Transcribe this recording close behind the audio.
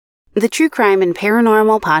The True Crime and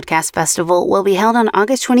Paranormal Podcast Festival will be held on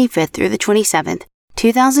August 25th through the 27th,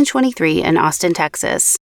 2023 in Austin,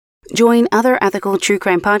 Texas. Join other ethical true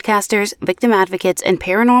crime podcasters, victim advocates, and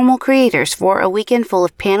paranormal creators for a weekend full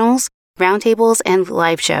of panels, roundtables, and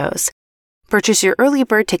live shows. Purchase your early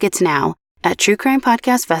bird tickets now at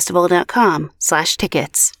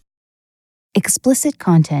truecrimepodcastfestival.com/tickets. Explicit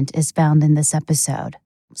content is found in this episode,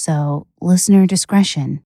 so listener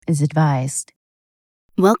discretion is advised.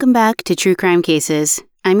 Welcome back to True Crime Cases.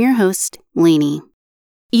 I'm your host, Lainey.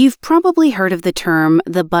 You've probably heard of the term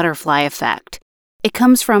the butterfly effect. It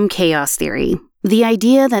comes from chaos theory, the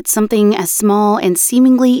idea that something as small and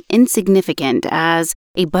seemingly insignificant as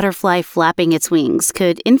a butterfly flapping its wings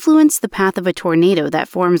could influence the path of a tornado that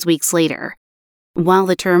forms weeks later. While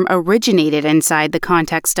the term originated inside the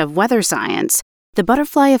context of weather science, the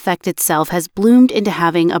butterfly effect itself has bloomed into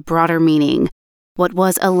having a broader meaning. What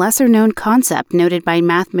was a lesser-known concept noted by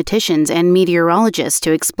mathematicians and meteorologists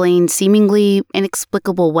to explain seemingly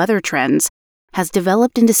inexplicable weather trends has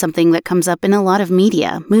developed into something that comes up in a lot of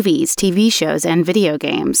media, movies, TV shows, and video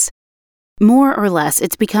games. More or less,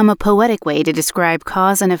 it's become a poetic way to describe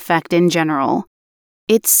cause and effect in general.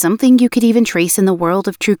 It's something you could even trace in the world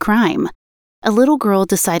of true crime. A little girl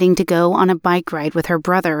deciding to go on a bike ride with her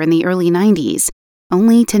brother in the early 90s,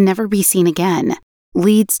 only to never be seen again,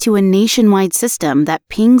 leads to a nationwide system that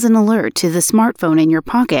pings an alert to the smartphone in your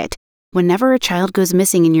pocket whenever a child goes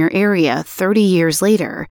missing in your area 30 years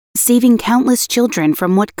later, saving countless children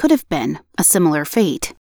from what could have been a similar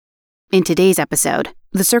fate. In today's episode,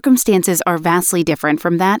 the circumstances are vastly different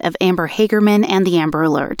from that of Amber Hagerman and the Amber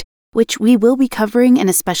Alert, which we will be covering in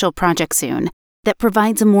a special project soon that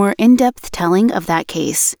provides a more in-depth telling of that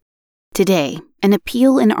case. Today, an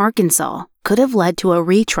appeal in Arkansas could have led to a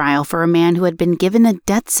retrial for a man who had been given a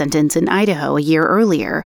death sentence in Idaho a year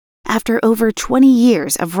earlier, after over 20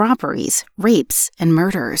 years of robberies, rapes, and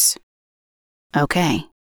murders. Okay,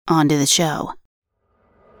 on to the show.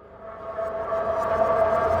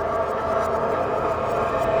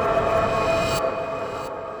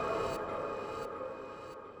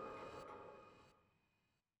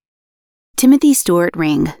 Timothy Stuart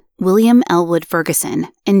Ring, William Elwood Ferguson,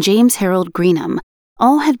 and James Harold Greenham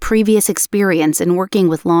all had previous experience in working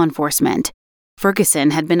with law enforcement. Ferguson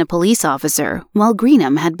had been a police officer, while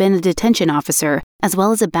Greenham had been a detention officer as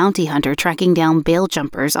well as a bounty hunter tracking down bail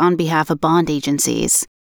jumpers on behalf of bond agencies.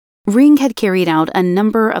 Ring had carried out a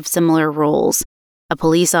number of similar roles, a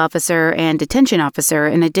police officer and detention officer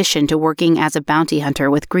in addition to working as a bounty hunter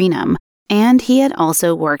with Greenham, and he had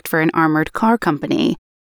also worked for an armored car company,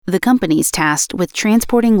 the companies tasked with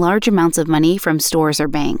transporting large amounts of money from stores or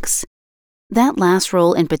banks. That last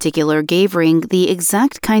role in particular gave Ring the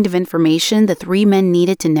exact kind of information the three men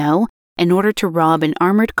needed to know in order to rob an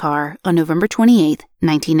armored car on November 28,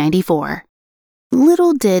 1994.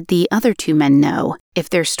 Little did the other two men know, if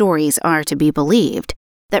their stories are to be believed,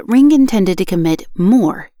 that Ring intended to commit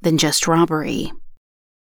more than just robbery.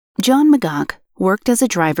 John McGough worked as a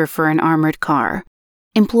driver for an armored car,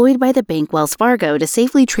 employed by the bank Wells Fargo to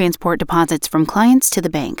safely transport deposits from clients to the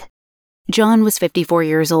bank. John was 54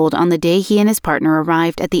 years old on the day he and his partner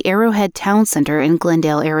arrived at the Arrowhead Town Center in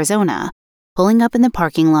Glendale, Arizona, pulling up in the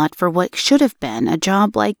parking lot for what should have been a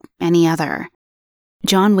job like any other.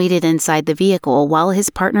 John waited inside the vehicle while his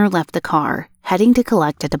partner left the car, heading to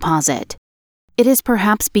collect a deposit. It is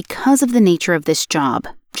perhaps because of the nature of this job,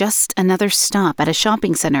 just another stop at a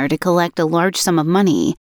shopping center to collect a large sum of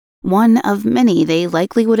money, one of many they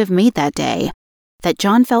likely would have made that day, that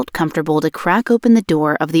John felt comfortable to crack open the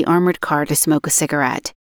door of the armored car to smoke a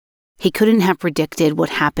cigarette. He couldn't have predicted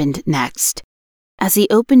what happened next, as the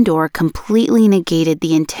open door completely negated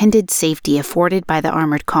the intended safety afforded by the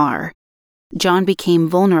armored car. John became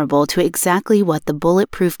vulnerable to exactly what the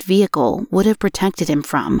bulletproofed vehicle would have protected him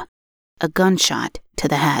from: a gunshot to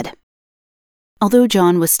the head. Although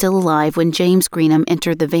John was still alive when James Greenham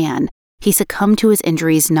entered the van, he succumbed to his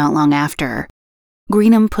injuries not long after.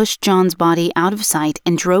 Greenham pushed John's body out of sight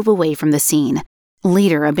and drove away from the scene,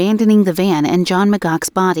 later abandoning the van and John McGough's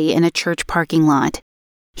body in a church parking lot.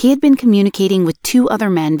 He had been communicating with two other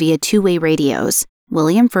men via two-way radios,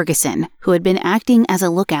 William Ferguson, who had been acting as a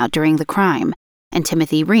lookout during the crime, and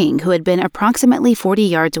Timothy Ring, who had been approximately 40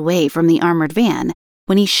 yards away from the armored van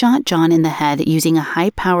when he shot John in the head using a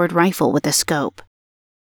high-powered rifle with a scope.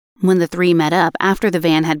 When the three met up after the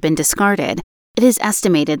van had been discarded, it is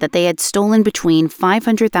estimated that they had stolen between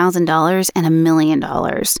 $500,000 and $1 million.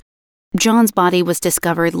 John's body was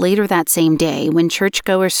discovered later that same day when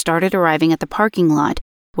churchgoers started arriving at the parking lot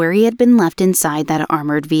where he had been left inside that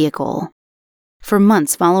armored vehicle. For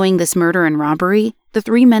months following this murder and robbery, The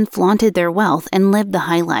three men flaunted their wealth and lived the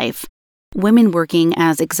high life. Women working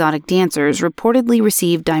as exotic dancers reportedly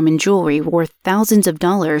received diamond jewelry worth thousands of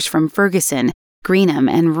dollars from Ferguson, Greenham,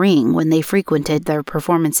 and Ring when they frequented their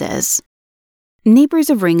performances. Neighbors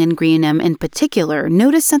of Ring and Greenham in particular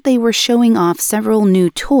noticed that they were showing off several new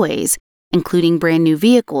toys, including brand new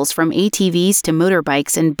vehicles from ATVs to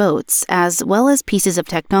motorbikes and boats, as well as pieces of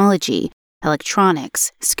technology,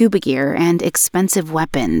 electronics, scuba gear, and expensive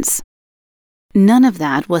weapons. None of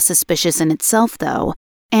that was suspicious in itself, though,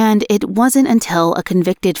 and it wasn't until a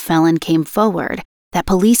convicted felon came forward that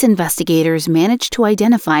police investigators managed to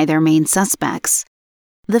identify their main suspects.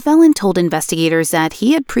 The felon told investigators that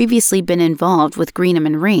he had previously been involved with Greenham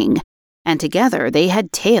and Ring, and together they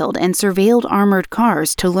had tailed and surveilled armored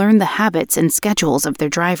cars to learn the habits and schedules of their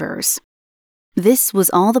drivers. This was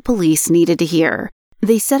all the police needed to hear.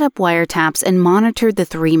 They set up wiretaps and monitored the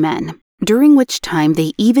three men, during which time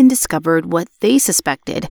they even discovered what they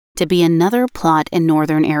suspected to be another plot in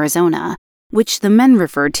northern Arizona, which the men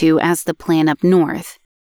referred to as the Plan Up North.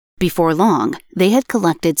 Before long, they had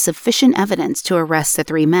collected sufficient evidence to arrest the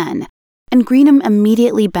three men, and Greenham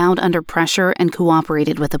immediately bowed under pressure and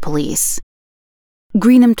cooperated with the police.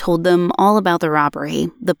 Greenham told them all about the robbery,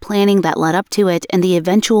 the planning that led up to it, and the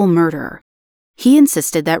eventual murder. He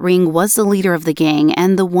insisted that Ring was the leader of the gang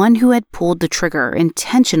and the one who had pulled the trigger,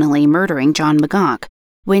 intentionally murdering John McGough,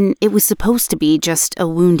 when it was supposed to be just a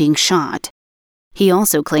wounding shot. He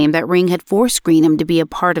also claimed that Ring had forced Greenham to be a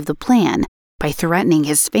part of the plan by threatening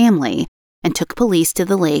his family, and took police to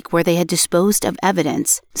the lake where they had disposed of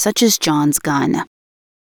evidence, such as John's gun.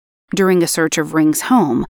 During a search of Ring's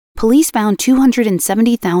home, police found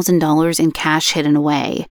 $270,000 in cash hidden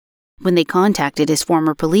away. When they contacted his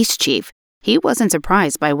former police chief, he wasn't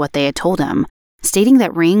surprised by what they had told him, stating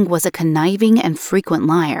that Ring was a conniving and frequent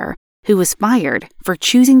liar who was fired for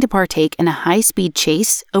choosing to partake in a high-speed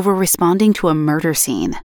chase over responding to a murder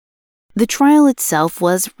scene. The trial itself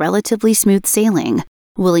was relatively smooth sailing.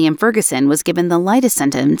 William Ferguson was given the lightest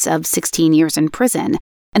sentence of 16 years in prison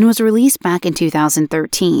and was released back in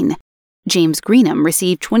 2013. James Greenham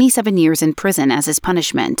received 27 years in prison as his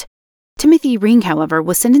punishment. Timothy Ring, however,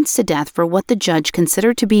 was sentenced to death for what the judge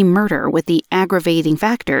considered to be murder with the aggravating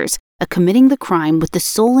factors of committing the crime with the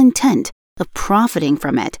sole intent of profiting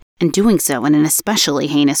from it and doing so in an especially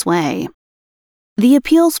heinous way. The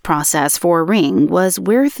appeals process for Ring was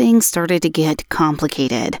where things started to get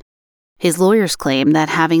complicated. His lawyers claimed that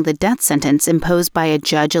having the death sentence imposed by a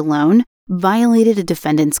judge alone violated a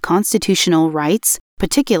defendant's constitutional rights,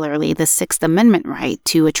 particularly the Sixth Amendment right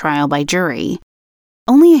to a trial by jury.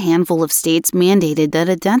 Only a handful of states mandated that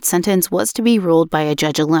a death sentence was to be ruled by a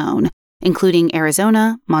judge alone, including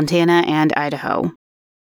Arizona, Montana, and Idaho.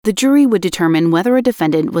 The jury would determine whether a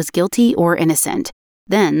defendant was guilty or innocent.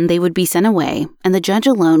 Then they would be sent away, and the judge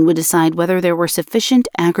alone would decide whether there were sufficient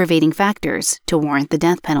aggravating factors to warrant the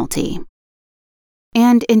death penalty.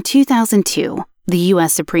 And in 2002, the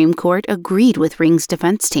U.S. Supreme Court agreed with Ring's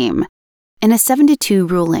defense team. In a 7-2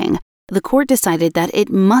 ruling, the court decided that it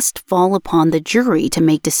must fall upon the jury to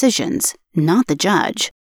make decisions, not the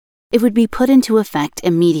judge. It would be put into effect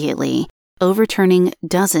immediately, overturning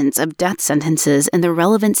dozens of death sentences in the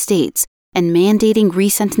relevant states and mandating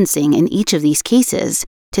resentencing in each of these cases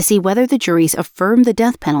to see whether the juries affirmed the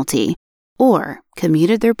death penalty or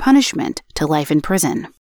commuted their punishment to life in prison.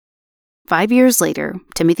 5 years later,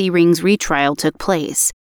 Timothy Ring's retrial took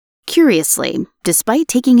place. Curiously, despite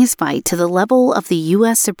taking his fight to the level of the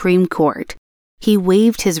U.S. Supreme Court, he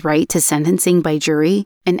waived his right to sentencing by jury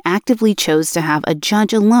and actively chose to have a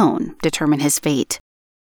judge alone determine his fate.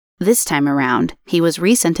 This time around, he was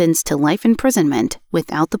resentenced to life imprisonment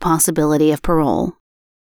without the possibility of parole.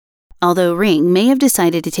 Although Ring may have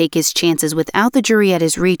decided to take his chances without the jury at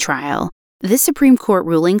his retrial, this Supreme Court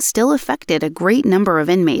ruling still affected a great number of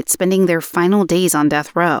inmates spending their final days on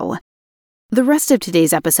death row. The rest of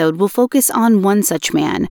today's episode will focus on one such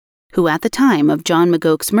man, who at the time of John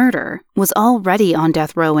McGough's murder was already on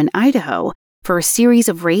death row in Idaho for a series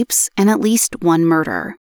of rapes and at least one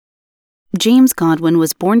murder. James Godwin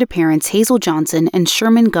was born to parents Hazel Johnson and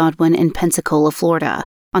Sherman Godwin in Pensacola, Florida,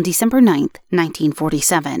 on December 9,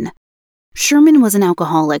 1947. Sherman was an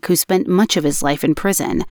alcoholic who spent much of his life in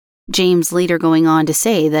prison, James later going on to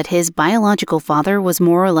say that his biological father was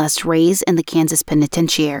more or less raised in the Kansas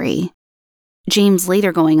penitentiary. James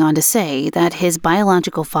later going on to say that his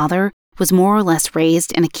biological father was more or less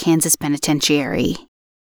raised in a Kansas penitentiary.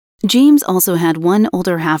 James also had one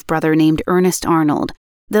older half-brother named Ernest Arnold,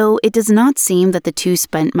 though it does not seem that the two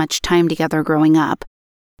spent much time together growing up.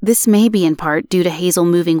 This may be in part due to Hazel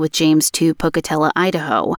moving with James to Pocatello,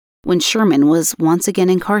 Idaho, when Sherman was once again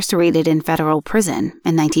incarcerated in federal prison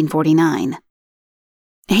in 1949.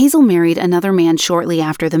 Hazel married another man shortly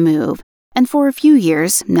after the move, and for a few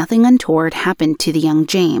years, nothing untoward happened to the young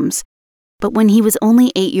James. But when he was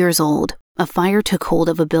only 8 years old, a fire took hold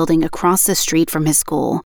of a building across the street from his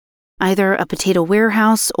school, either a potato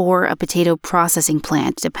warehouse or a potato processing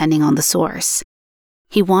plant, depending on the source.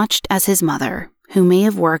 He watched as his mother, who may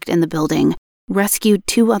have worked in the building, rescued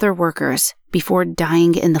 2 other workers before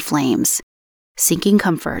dying in the flames. Seeking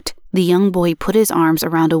comfort, the young boy put his arms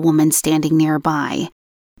around a woman standing nearby.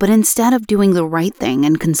 But instead of doing the right thing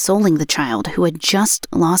and consoling the child who had just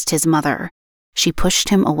lost his mother, she pushed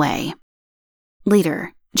him away.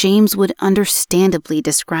 Later, James would understandably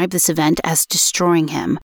describe this event as destroying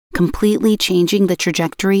him, completely changing the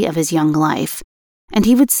trajectory of his young life, and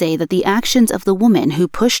he would say that the actions of the woman who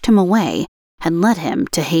pushed him away had led him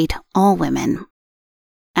to hate all women.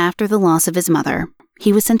 After the loss of his mother,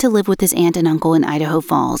 he was sent to live with his aunt and uncle in Idaho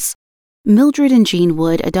Falls. Mildred and Jean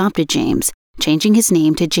Wood adopted James, changing his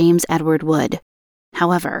name to James Edward Wood.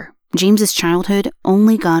 However, James's childhood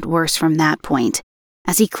only got worse from that point,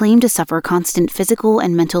 as he claimed to suffer constant physical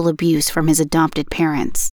and mental abuse from his adopted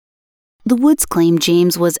parents. The Woods claimed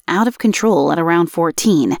James was out of control at around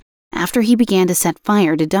 14, after he began to set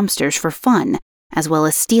fire to dumpsters for fun, as well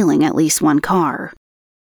as stealing at least one car.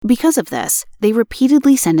 Because of this, they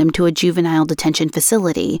repeatedly sent him to a juvenile detention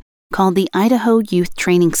facility called the Idaho Youth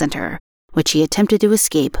Training Center, which he attempted to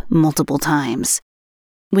escape multiple times.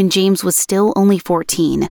 When James was still only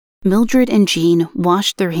 14, Mildred and Jean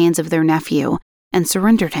washed their hands of their nephew and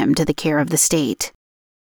surrendered him to the care of the state.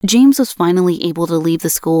 James was finally able to leave the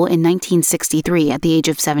school in 1963 at the age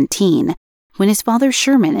of 17, when his father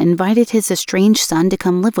Sherman invited his estranged son to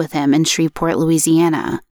come live with him in Shreveport,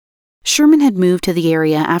 Louisiana. Sherman had moved to the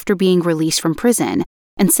area after being released from prison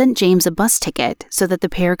and sent James a bus ticket so that the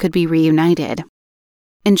pair could be reunited.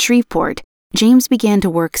 In Shreveport, James began to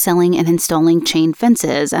work selling and installing chain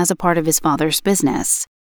fences as a part of his father's business.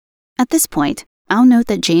 At this point, I'll note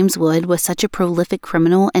that James Wood was such a prolific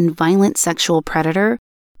criminal and violent sexual predator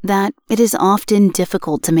that it is often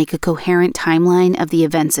difficult to make a coherent timeline of the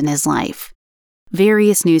events in his life.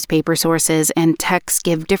 Various newspaper sources and texts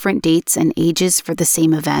give different dates and ages for the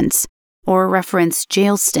same events, or reference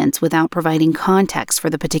jail stints without providing context for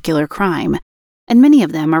the particular crime, and many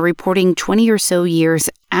of them are reporting 20 or so years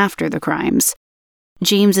after the crimes.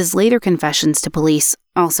 James's later confessions to police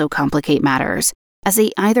also complicate matters, as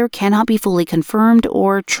they either cannot be fully confirmed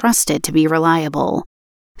or trusted to be reliable.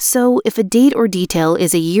 So if a date or detail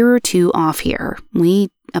is a year or two off here, we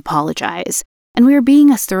apologize, and we are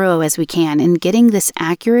being as thorough as we can in getting this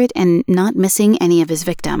accurate and not missing any of his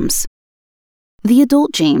victims. The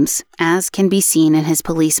adult James, as can be seen in his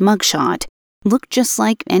police mugshot, looked just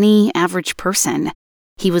like any average person.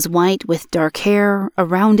 He was white with dark hair, a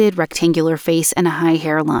rounded rectangular face, and a high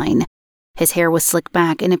hairline. His hair was slicked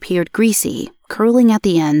back and appeared greasy, curling at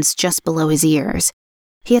the ends just below his ears.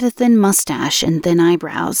 He had a thin mustache and thin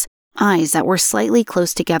eyebrows, eyes that were slightly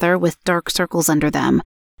close together with dark circles under them,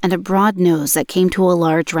 and a broad nose that came to a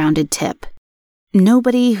large rounded tip.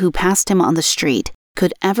 Nobody who passed him on the street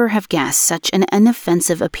could ever have guessed such an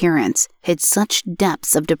inoffensive appearance hid such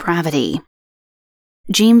depths of depravity.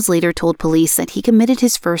 James later told police that he committed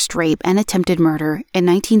his first rape and attempted murder in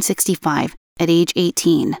 1965 at age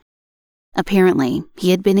 18. Apparently,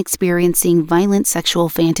 he had been experiencing violent sexual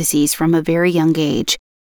fantasies from a very young age,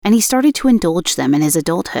 and he started to indulge them in his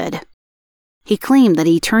adulthood. He claimed that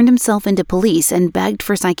he turned himself into police and begged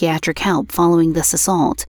for psychiatric help following this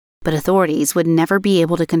assault, but authorities would never be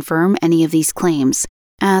able to confirm any of these claims,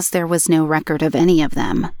 as there was no record of any of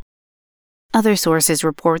them. Other sources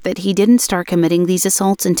report that he didn't start committing these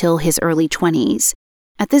assaults until his early 20s.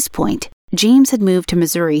 At this point, James had moved to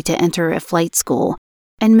Missouri to enter a flight school,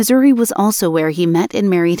 and Missouri was also where he met and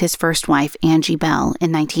married his first wife, Angie Bell,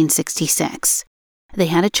 in 1966. They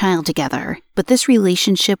had a child together, but this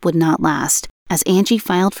relationship would not last, as Angie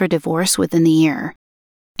filed for divorce within the year.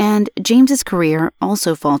 And James's career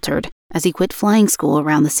also faltered as he quit flying school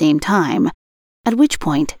around the same time, at which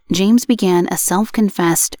point James began a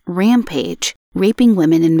self-confessed rampage, raping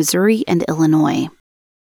women in Missouri and Illinois.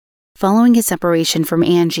 Following his separation from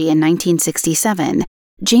Angie in 1967,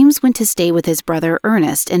 James went to stay with his brother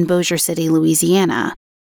Ernest in Bossier City, Louisiana.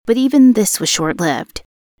 But even this was short-lived.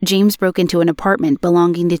 James broke into an apartment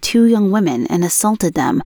belonging to 2 young women and assaulted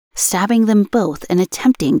them, stabbing them both and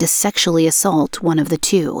attempting to sexually assault one of the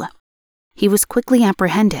 2. He was quickly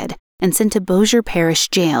apprehended and sent to Bossier Parish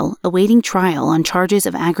Jail, awaiting trial on charges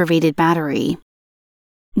of aggravated battery.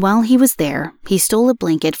 While he was there, he stole a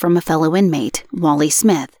blanket from a fellow inmate, Wally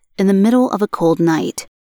Smith, in the middle of a cold night.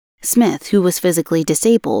 Smith, who was physically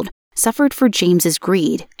disabled, suffered for James's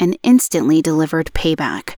greed and instantly delivered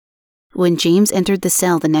payback. When James entered the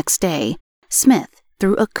cell the next day, Smith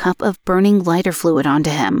threw a cup of burning lighter fluid onto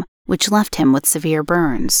him, which left him with severe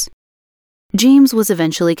burns. James was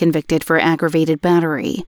eventually convicted for aggravated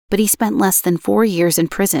battery, but he spent less than 4 years in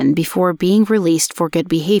prison before being released for good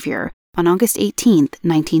behavior on August 18,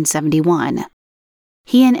 1971.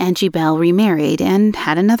 He and Angie Bell remarried and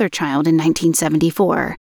had another child in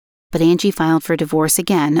 1974, but Angie filed for divorce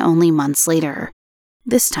again only months later.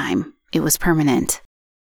 This time, it was permanent.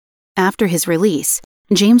 After his release,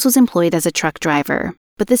 James was employed as a truck driver,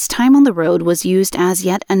 but this time on the road was used as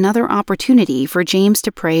yet another opportunity for James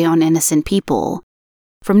to prey on innocent people.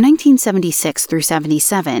 From 1976 through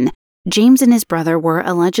 77, James and his brother were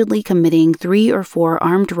allegedly committing 3 or 4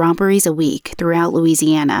 armed robberies a week throughout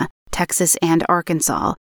Louisiana, Texas, and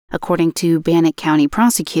Arkansas, according to Bannock County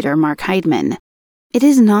prosecutor Mark Heidman. It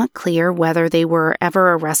is not clear whether they were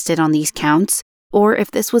ever arrested on these counts, or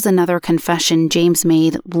if this was another confession James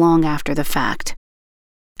made long after the fact.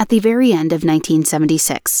 At the very end of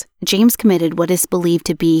 1976, James committed what is believed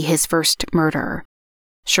to be his first murder.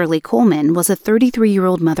 Shirley Coleman was a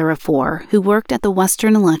 33-year-old mother of 4 who worked at the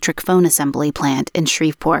Western Electric phone assembly plant in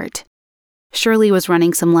Shreveport. Shirley was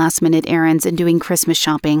running some last-minute errands and doing Christmas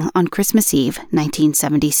shopping on Christmas Eve,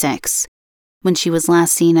 1976, when she was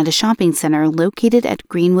last seen at a shopping center located at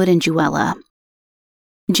Greenwood and Jewella.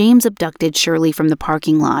 James abducted Shirley from the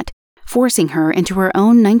parking lot, forcing her into her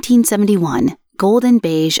own 1971 golden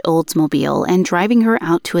beige Oldsmobile and driving her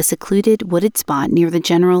out to a secluded wooded spot near the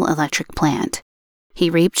General Electric plant. He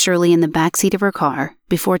raped Shirley in the backseat of her car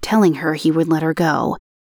before telling her he would let her go,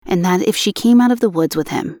 and that if she came out of the woods with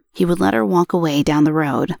him, he would let her walk away down the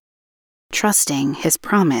road. Trusting his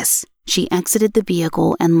promise, she exited the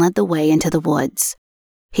vehicle and led the way into the woods.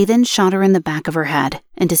 He then shot her in the back of her head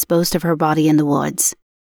and disposed of her body in the woods.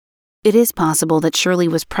 It is possible that Shirley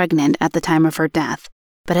was pregnant at the time of her death,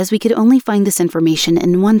 but as we could only find this information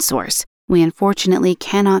in one source, we unfortunately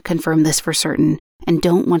cannot confirm this for certain and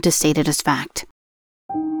don't want to state it as fact.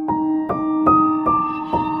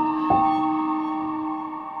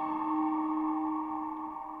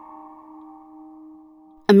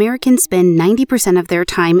 Americans spend 90% of their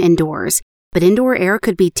time indoors, but indoor air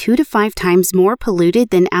could be 2 to 5 times more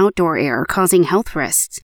polluted than outdoor air, causing health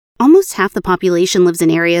risks. Almost half the population lives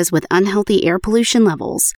in areas with unhealthy air pollution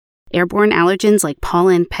levels. Airborne allergens like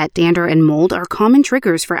pollen, pet dander, and mold are common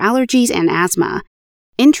triggers for allergies and asthma.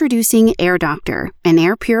 Introducing Air Doctor, an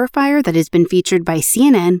air purifier that has been featured by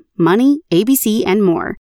CNN, Money, ABC, and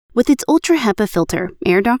more. With its Ultra HEPA filter,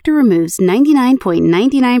 Air Doctor removes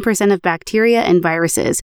 99.99% of bacteria and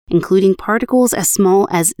viruses, including particles as small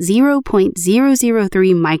as 0.003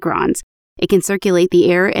 microns. It can circulate the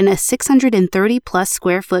air in a 630-plus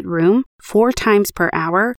square foot room 4 times per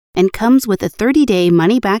hour and comes with a 30-day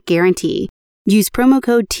money-back guarantee. Use promo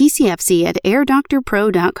code TCFC at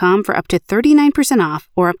airdoctorpro.com for up to 39% off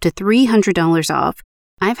or up to $300 off.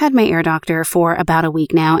 I've had my Air Doctor for about a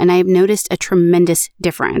week now, and I have noticed a tremendous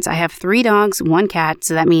difference. I have 3 dogs, 1 cat,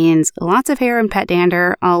 so that means lots of hair and pet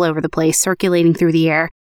dander all over the place circulating through the air,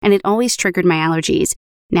 and it always triggered my allergies.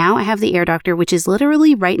 Now I have the Air Doctor, which is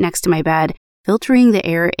literally right next to my bed, filtering the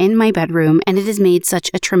air in my bedroom, and it has made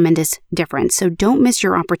such a tremendous difference. So don't miss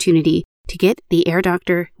your opportunity to get the Air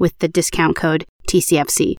Doctor with the discount code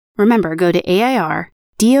TCFC. Remember, go to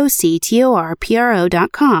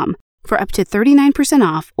AIRDOCTORPRO.com for up to 39%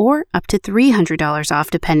 off or up to $300 off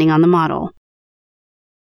depending on the model.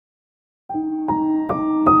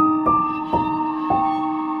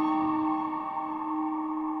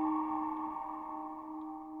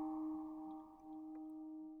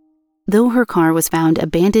 Though her car was found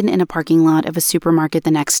abandoned in a parking lot of a supermarket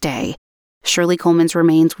the next day, Shirley Coleman's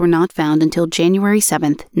remains were not found until January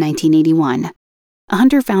 7, 1981. A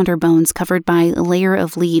hunter found her bones covered by a layer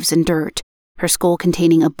of leaves and dirt, her skull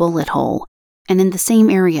containing a bullet hole, and in the same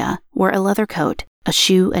area were a leather coat, a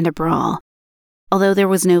shoe, and a bra. Although there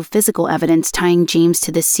was no physical evidence tying James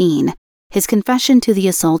to this scene, his confession to the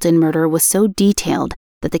assault and murder was so detailed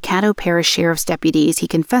that the Caddo Parish Sheriff's deputies he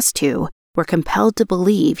confessed to were compelled to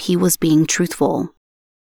believe he was being truthful.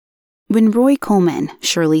 When Roy Coleman,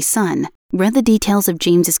 Shirley's son, read the details of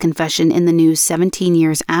James's confession in the news 17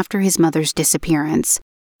 years after his mother's disappearance,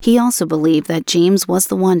 he also believed that James was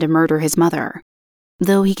the one to murder his mother.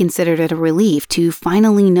 Though he considered it a relief to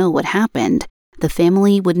finally know what happened, the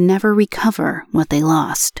family would never recover what they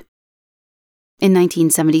lost. In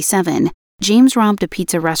 1977, James robbed a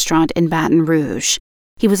pizza restaurant in Baton Rouge.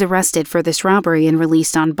 He was arrested for this robbery and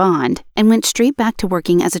released on bond, and went straight back to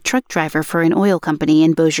working as a truck driver for an oil company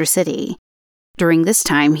in Bossier City. During this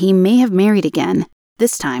time, he may have married again,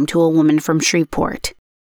 this time to a woman from Shreveport.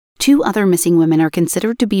 2 other missing women are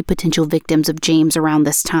considered to be potential victims of James around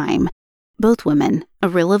this time. Both women,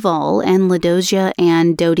 Arilla Vall and LaDosia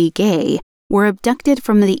Ann Doty Gay, were abducted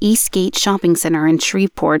from the Eastgate Shopping Center in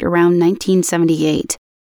Shreveport around 1978.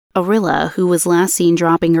 Arilla, who was last seen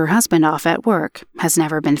dropping her husband off at work, has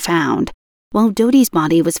never been found, while Doty's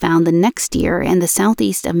body was found the next year in the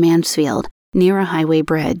southeast of Mansfield, near a highway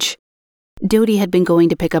bridge. Doty had been going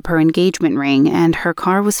to pick up her engagement ring, and her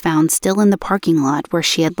car was found still in the parking lot where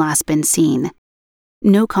she had last been seen.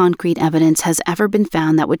 No concrete evidence has ever been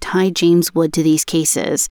found that would tie James Wood to these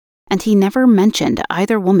cases, and he never mentioned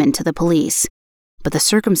either woman to the police. But the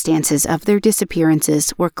circumstances of their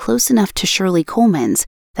disappearances were close enough to Shirley Coleman's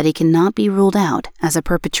that he cannot be ruled out as a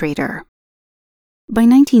perpetrator. By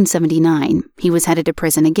 1979, he was headed to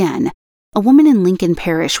prison again. A woman in Lincoln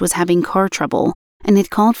Parish was having car trouble and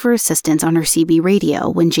had called for assistance on her CB radio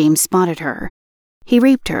when James spotted her. He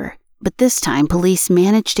raped her, but this time police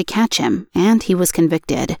managed to catch him, and he was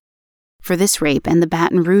convicted. For this rape and the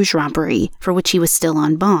Baton Rouge robbery, for which he was still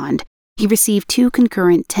on bond, he received 2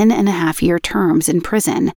 concurrent 10.5-year terms in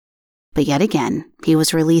prison. But yet again, he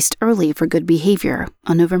was released early for good behavior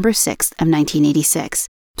on November 6th of 1986,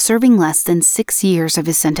 serving less than 6 years of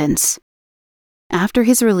his sentence. After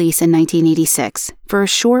his release in 1986, for a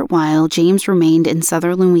short while James remained in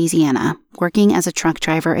southern Louisiana, working as a truck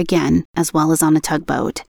driver again, as well as on a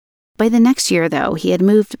tugboat. By the next year, though, he had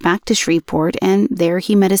moved back to Shreveport, and there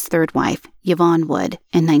he met his third wife, Yvonne Wood,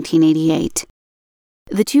 in 1988.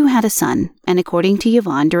 The two had a son, and according to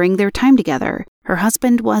Yvonne, during their time together, her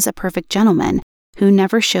husband was a perfect gentleman who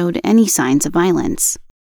never showed any signs of violence.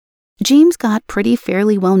 James got pretty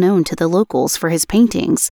fairly well known to the locals for his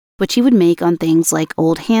paintings, which he would make on things like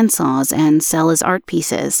old handsaws and sell as art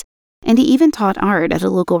pieces, and he even taught art at a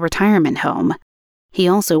local retirement home. He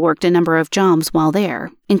also worked a number of jobs while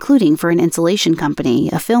there, including for an insulation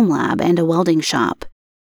company, a film lab, and a welding shop.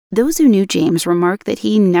 Those who knew James remarked that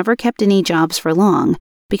he never kept any jobs for long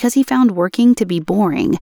because he found working to be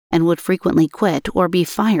boring and would frequently quit or be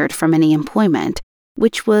fired from any employment,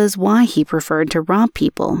 which was why he preferred to rob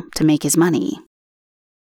people to make his money.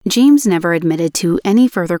 James never admitted to any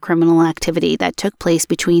further criminal activity that took place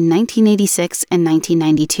between 1986 and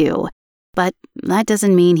 1992, but that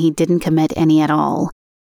doesn't mean he didn't commit any at all.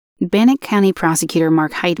 Bannock County Prosecutor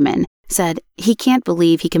Mark Heidman said he can't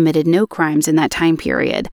believe he committed no crimes in that time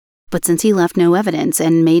period, but since he left no evidence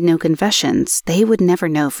and made no confessions, they would never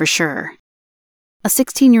know for sure. A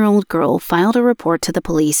 16-year-old girl filed a report to the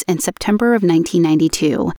police in September of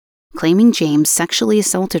 1992, claiming James sexually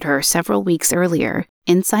assaulted her several weeks earlier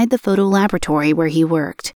inside the photo laboratory where he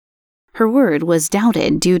worked. Her word was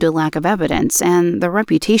doubted due to lack of evidence and the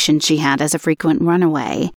reputation she had as a frequent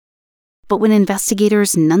runaway. But when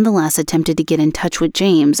investigators nonetheless attempted to get in touch with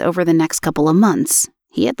James over the next couple of months,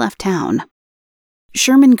 he had left town.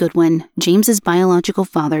 Sherman Goodwin, James's biological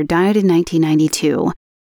father, died in 1992,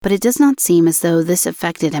 but it does not seem as though this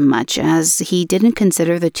affected him much, as he didn't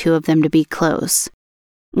consider the two of them to be close.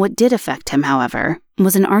 What did affect him, however,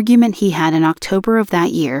 was an argument he had in October of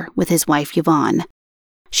that year with his wife Yvonne.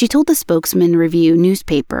 She told the Spokesman Review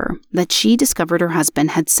newspaper that she discovered her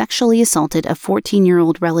husband had sexually assaulted a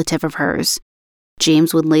 14-year-old relative of hers.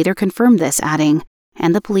 James would later confirm this, adding,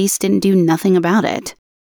 "And the police didn't do nothing about it."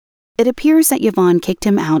 It appears that Yvonne kicked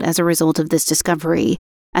him out as a result of this discovery,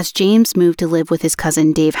 as James moved to live with his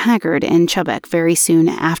cousin Dave Haggard in Chubbuck very soon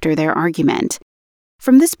after their argument.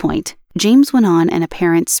 From this point, James went on an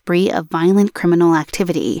apparent spree of violent criminal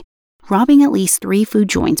activity, robbing at least 3 food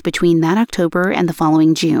joints between that October and the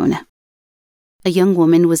following June. A young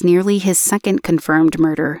woman was nearly his second confirmed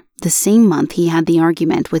murder, the same month he had the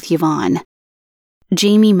argument with Yvonne.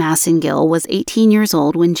 Jamie Massengill was 18 years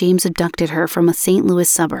old when James abducted her from a St. Louis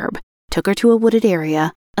suburb, took her to a wooded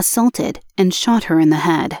area, assaulted, and shot her in the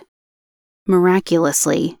head.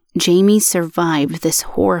 Miraculously, Jamie survived this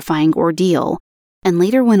horrifying ordeal, and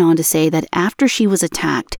later went on to say that after she was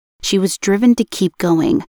attacked, she was driven to keep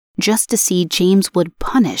going, just to see James Wood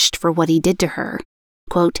punished for what he did to her.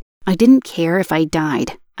 Quote, "I didn't care if I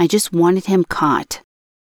died, I just wanted him caught."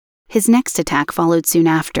 His next attack followed soon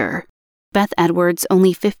after. Beth Edwards,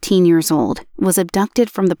 only 15 years old, was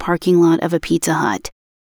abducted from the parking lot of a Pizza Hut.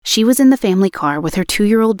 She was in the family car with her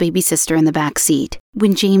 2-year-old baby sister in the back seat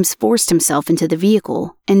when James forced himself into the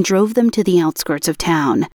vehicle and drove them to the outskirts of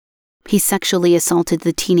town. He sexually assaulted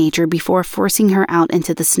the teenager before forcing her out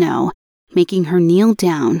into the snow, making her kneel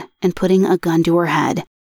down and putting a gun to her head.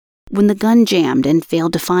 When the gun jammed and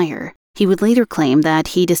failed to fire, he would later claim that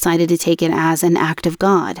he decided to take it as an act of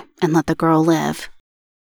God and let the girl live.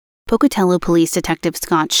 Pocatello Police Detective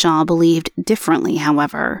Scott Shaw believed differently,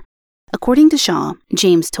 however. According to Shaw,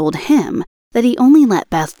 James told him that he only let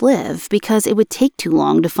Beth live because it would take too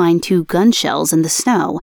long to find 2 gun shells in the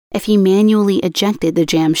snow if he manually ejected the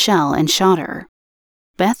jammed shell and shot her.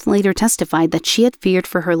 Beth later testified that she had feared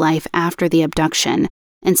for her life after the abduction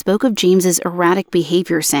and spoke of James's erratic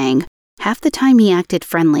behavior, saying, "Half the time he acted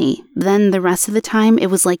friendly, then the rest of the time it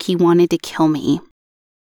was like he wanted to kill me."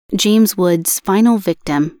 James Wood's final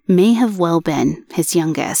victim may have well been his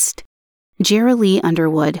youngest. Jerilee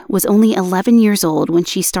Underwood was only 11 years old when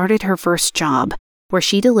she started her first job, where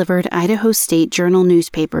she delivered Idaho State Journal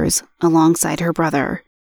newspapers alongside her brother.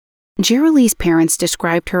 Jerilee's parents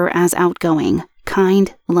described her as outgoing,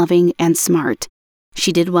 kind, loving, and smart.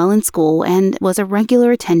 She did well in school and was a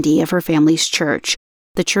regular attendee of her family's church,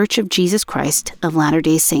 the Church of Jesus Christ of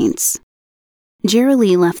Latter-day Saints.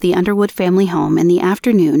 Jerilee left the Underwood family home in the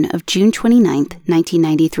afternoon of June 29,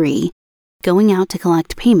 1993, going out to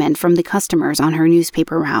collect payment from the customers on her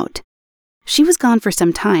newspaper route. She was gone for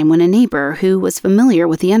some time when a neighbor who was familiar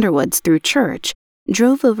with the Underwoods through church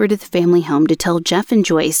drove over to the family home to tell Jeff and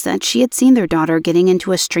Joyce that she had seen their daughter getting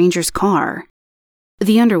into a stranger's car.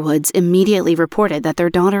 The Underwoods immediately reported that their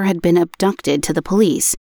daughter had been abducted to the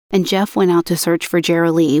police, and Jeff went out to search for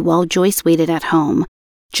Jerilee while Joyce waited at home,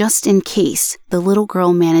 just in case the little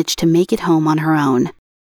girl managed to make it home on her own.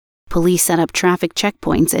 Police set up traffic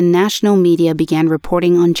checkpoints and national media began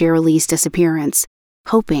reporting on Jerilee's disappearance,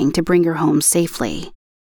 hoping to bring her home safely.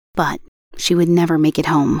 But she would never make it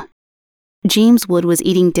home. James Wood was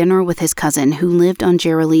eating dinner with his cousin who lived on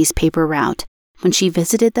Jerilee's paper route when she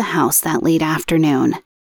visited the house that late afternoon.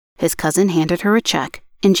 His cousin handed her a check,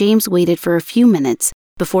 and James waited for a few minutes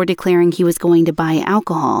before declaring he was going to buy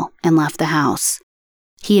alcohol and left the house.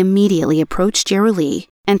 He immediately approached Jerilee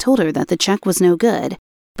and told her that the check was no good,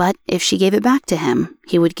 but if she gave it back to him,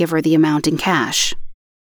 he would give her the amount in cash.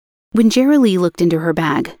 When Jerilee looked into her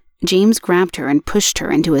bag, James grabbed her and pushed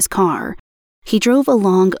her into his car. He drove a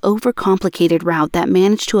long, overcomplicated route that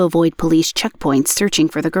managed to avoid police checkpoints searching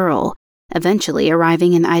for the girl, eventually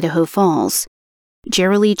arriving in Idaho Falls.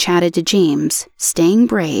 Jerilee chatted to James, staying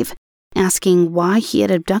brave, asking why he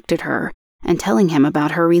had abducted her, and telling him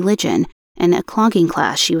about her religion and a clogging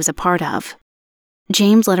class she was a part of.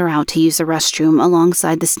 James let her out to use the restroom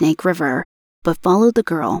alongside the Snake River, but followed the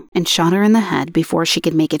girl and shot her in the head before she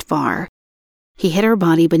could make it far. He hid her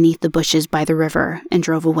body beneath the bushes by the river and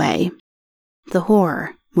drove away. The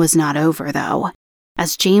horror was not over, though,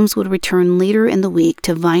 as James would return later in the week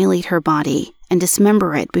to violate her body and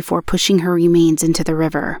dismember it before pushing her remains into the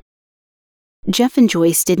river. Jeff and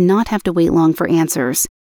Joyce did not have to wait long for answers,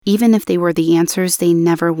 even if they were the answers they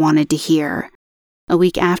never wanted to hear. A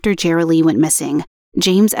week after Jerilee went missing,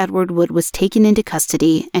 James Edward Wood was taken into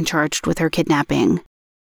custody and charged with her kidnapping.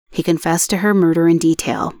 He confessed to her murder in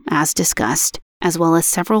detail, as discussed, as well as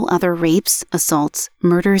several other rapes, assaults,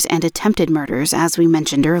 murders, and attempted murders, as we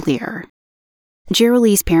mentioned earlier.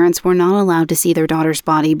 Jerilee's parents were not allowed to see their daughter's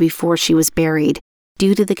body before she was buried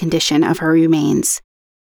due to the condition of her remains.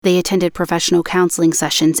 They attended professional counseling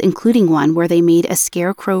sessions, including one where they made a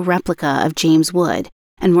scarecrow replica of James Wood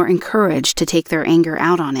and were encouraged to take their anger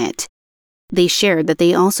out on it. They shared that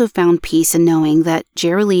they also found peace in knowing that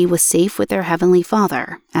Jerilee was safe with their Heavenly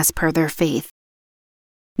Father, as per their faith.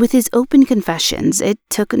 With his open confessions, it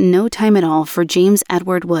took no time at all for James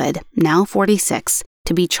Edward Wood, now 46,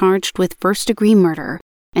 to be charged with first-degree murder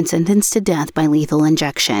and sentenced to death by lethal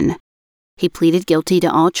injection. He pleaded guilty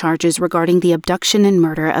to all charges regarding the abduction and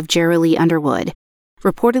murder of Jerilee Underwood,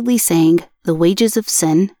 reportedly saying, "The wages of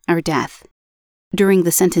sin are death." During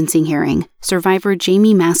the sentencing hearing, survivor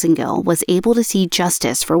Jamie Massengill was able to see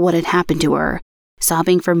justice for what had happened to her,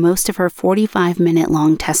 sobbing for most of her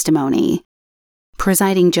 45-minute-long testimony.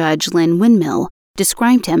 Presiding Judge Lynn Windmill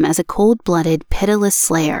described him as a cold-blooded, pitiless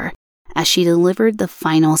slayer as she delivered the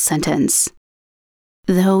final sentence.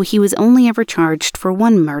 Though he was only ever charged for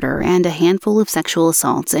one murder and a handful of sexual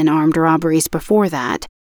assaults and armed robberies before that,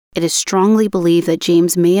 it is strongly believed that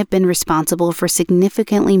James may have been responsible for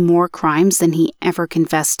significantly more crimes than he ever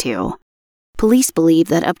confessed to. Police believe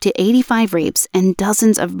that up to 85 rapes and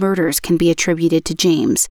dozens of murders can be attributed to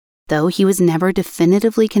James, though he was never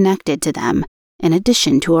definitively connected to them, in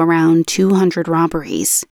addition to around 200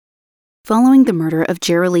 robberies. Following the murder of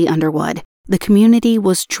Jerilee Underwood, the community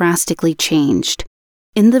was drastically changed.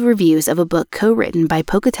 In the reviews of a book co-written by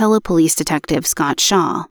Pocatello Police Detective Scott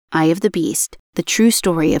Shaw, Eye of the Beast, The True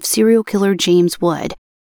Story of Serial Killer James Wood,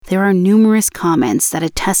 there are numerous comments that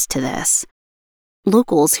attest to this.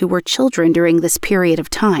 Locals who were children during this period of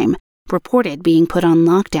time reported being put on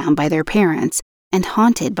lockdown by their parents and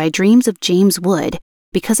haunted by dreams of James Wood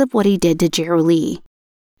because of what he did to Jerry Lee.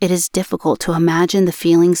 It is difficult to imagine the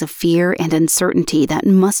feelings of fear and uncertainty that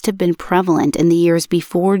must have been prevalent in the years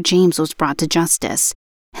before James was brought to justice,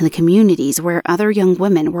 in the communities where other young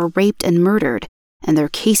women were raped and murdered, and their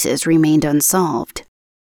cases remained unsolved.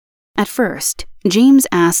 At first, James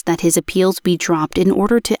asked that his appeals be dropped in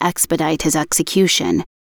order to expedite his execution.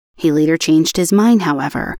 He later changed his mind,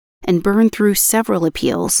 however, and burned through several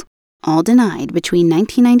appeals, all denied between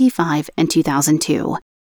 1995 and 2002.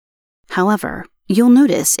 However, you'll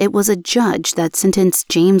notice it was a judge that sentenced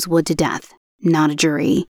James Wood to death, not a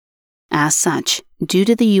jury. As such, due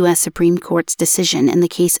to the U.S. Supreme Court's decision in the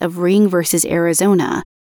case of Ring v. Arizona,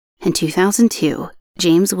 in 2002,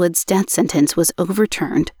 James Wood's death sentence was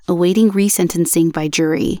overturned, awaiting resentencing by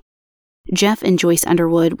jury. Jeff and Joyce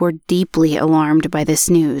Underwood were deeply alarmed by this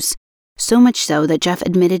news, so much so that Jeff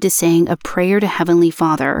admitted to saying a prayer to Heavenly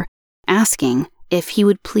Father, asking if he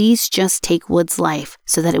would please just take Wood's life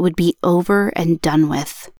so that it would be over and done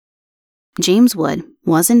with. James Wood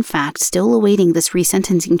was in fact still awaiting this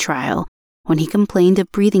resentencing trial when he complained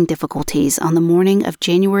of breathing difficulties on the morning of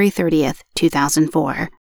January 30th, 2004.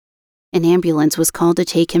 An ambulance was called to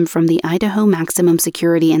take him from the Idaho Maximum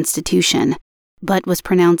Security Institution, but was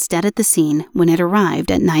pronounced dead at the scene when it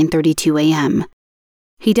arrived at 9:32 a.m.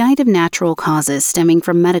 He died of natural causes stemming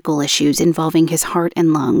from medical issues involving his heart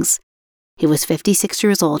and lungs. He was 56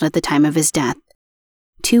 years old at the time of his death,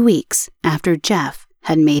 2 weeks after Jeff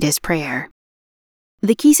had made his prayer.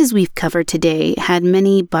 The cases we've covered today had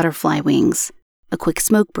many butterfly wings: a quick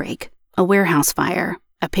smoke break, a warehouse fire,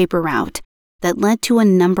 a paper route that led to a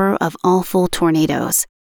number of awful tornadoes,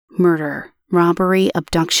 murder, robbery,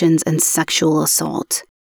 abductions, and sexual assault.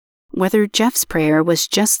 Whether Jeff's prayer was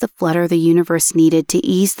just the flutter the universe needed to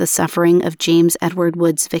ease the suffering of James Edward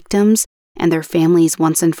Wood's victims and their families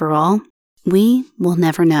once and for all, we will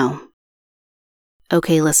never know.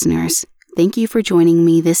 Okay, listeners, thank you for joining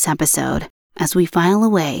me this episode as we file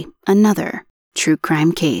away another true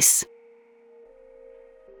crime case.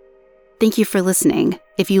 Thank you for listening.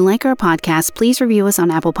 If you like our podcast, please review us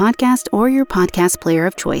on Apple Podcast or your podcast player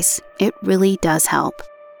of choice. It really does help.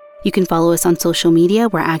 You can follow us on social media.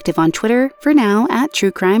 We're active on Twitter, for now, at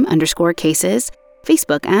truecrime_cases,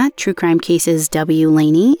 Facebook at True Crime Cases W.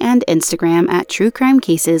 Laney, and Instagram at True Crime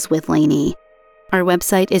Cases with Laney. Our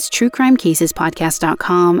website is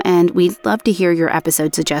truecrimecasespodcast.com, and we'd love to hear your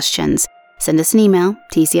episode suggestions. Send us an email,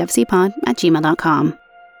 tcfcpod@gmail.com.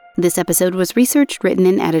 This episode was researched, written,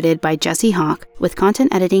 and edited by Jesse Hawk, with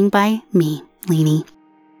content editing by me, Laney.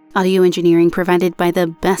 Audio engineering provided by the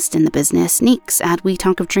best in the business, Neeks at We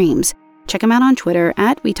Talk of Dreams. Check him out on Twitter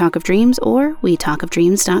at We Talk of Dreams or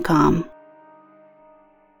WeTalkOfDreams.com.